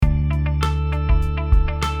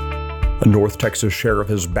A North Texas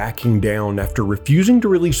sheriff is backing down after refusing to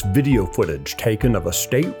release video footage taken of a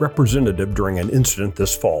state representative during an incident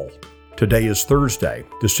this fall. Today is Thursday,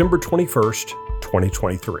 December 21st,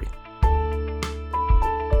 2023.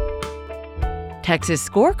 Texas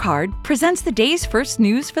Scorecard presents the day's first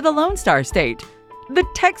news for the Lone Star State. The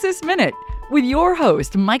Texas Minute, with your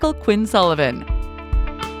host, Michael Quinn Sullivan.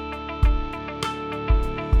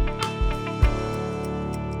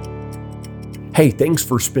 Hey, thanks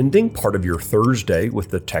for spending part of your Thursday with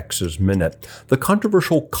the Texas Minute. The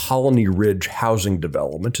controversial Collin Ridge housing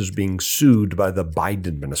development is being sued by the Biden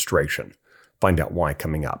administration. Find out why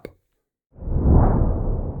coming up.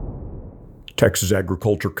 Texas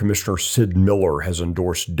Agriculture Commissioner Sid Miller has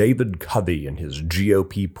endorsed David Covey in his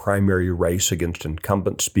GOP primary race against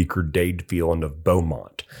incumbent Speaker Dade Phelan of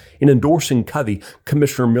Beaumont. In endorsing Covey,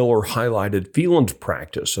 Commissioner Miller highlighted Phelan's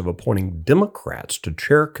practice of appointing Democrats to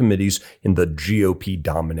chair committees in the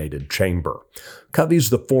GOP-dominated chamber.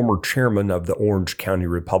 Covey's the former chairman of the Orange County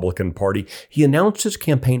Republican Party. He announced his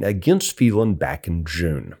campaign against Phelan back in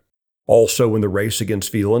June. Also in the race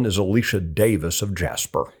against Phelan is Alicia Davis of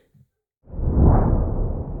Jasper.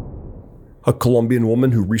 A Colombian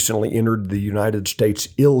woman who recently entered the United States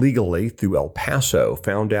illegally through El Paso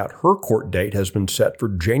found out her court date has been set for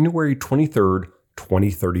January 23,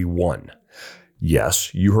 2031.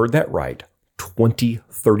 Yes, you heard that right.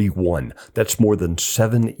 2031. That's more than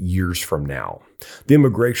 7 years from now. The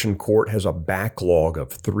immigration court has a backlog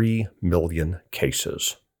of 3 million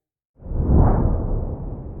cases.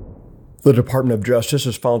 The Department of Justice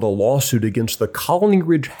has filed a lawsuit against the Collin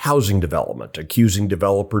Ridge housing development, accusing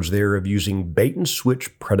developers there of using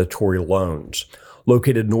bait-and-switch predatory loans.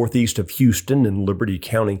 Located northeast of Houston in Liberty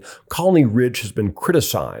County, Collin Ridge has been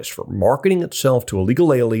criticized for marketing itself to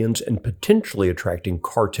illegal aliens and potentially attracting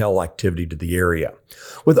cartel activity to the area.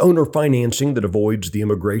 With owner financing that avoids the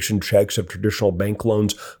immigration checks of traditional bank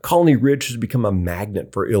loans, Collin Ridge has become a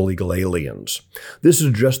magnet for illegal aliens. This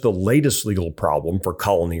is just the latest legal problem for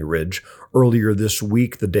Collin Ridge. Earlier this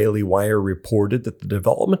week, the Daily Wire reported that the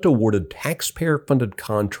development awarded taxpayer-funded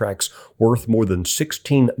contracts worth more than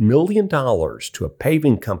 $16 million to a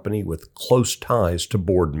paving company with close ties to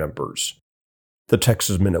board members. The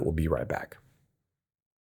Texas Minute will be right back.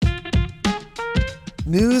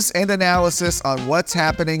 News and analysis on what's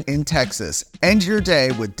happening in Texas. End your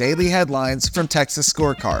day with daily headlines from Texas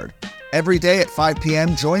Scorecard. Every day at 5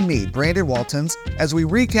 p.m., join me, Brandon Waltons, as we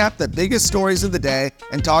recap the biggest stories of the day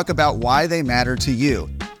and talk about why they matter to you.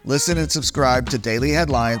 Listen and subscribe to Daily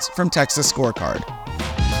Headlines from Texas Scorecard.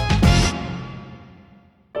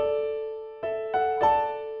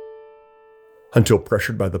 Until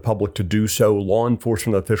pressured by the public to do so, law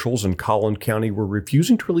enforcement officials in Collin County were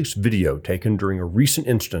refusing to release video taken during a recent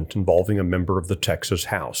incident involving a member of the Texas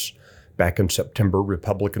House. Back in September,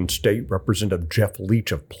 Republican State Representative Jeff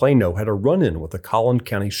Leach of Plano had a run-in with a Collin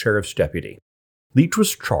County Sheriff's deputy. Leach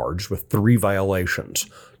was charged with 3 violations: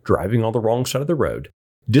 driving on the wrong side of the road,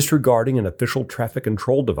 disregarding an official traffic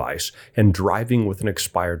control device, and driving with an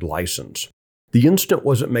expired license. The incident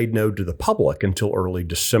wasn't made known to the public until early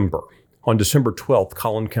December. On December 12th,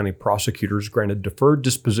 Collin County prosecutors granted deferred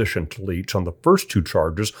disposition to Leach on the first 2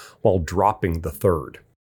 charges while dropping the third.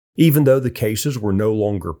 Even though the cases were no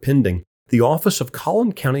longer pending, the office of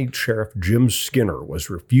Collin County Sheriff Jim Skinner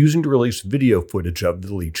was refusing to release video footage of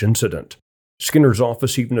the Leach incident. Skinner's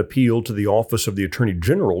office even appealed to the Office of the Attorney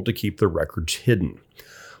General to keep the records hidden.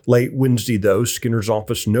 Late Wednesday, though, Skinner's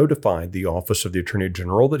office notified the Office of the Attorney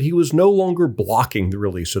General that he was no longer blocking the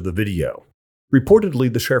release of the video.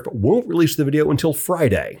 Reportedly, the sheriff won't release the video until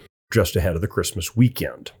Friday, just ahead of the Christmas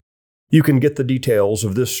weekend. You can get the details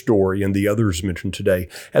of this story and the others mentioned today,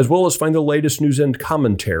 as well as find the latest news and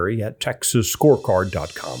commentary at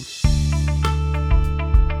texasscorecard.com.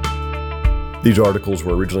 These articles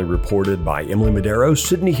were originally reported by Emily Madero,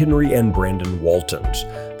 Sydney Henry, and Brandon Waltons.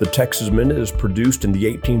 The Texas Minute is produced in the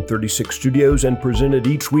 1836 studios and presented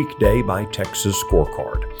each weekday by Texas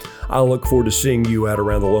Scorecard. I look forward to seeing you out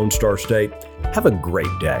around the Lone Star State. Have a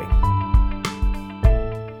great day.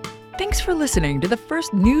 Thanks for listening to the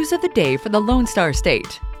first news of the day for the Lone Star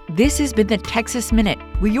State. This has been the Texas Minute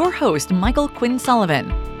with your host, Michael Quinn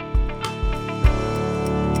Sullivan.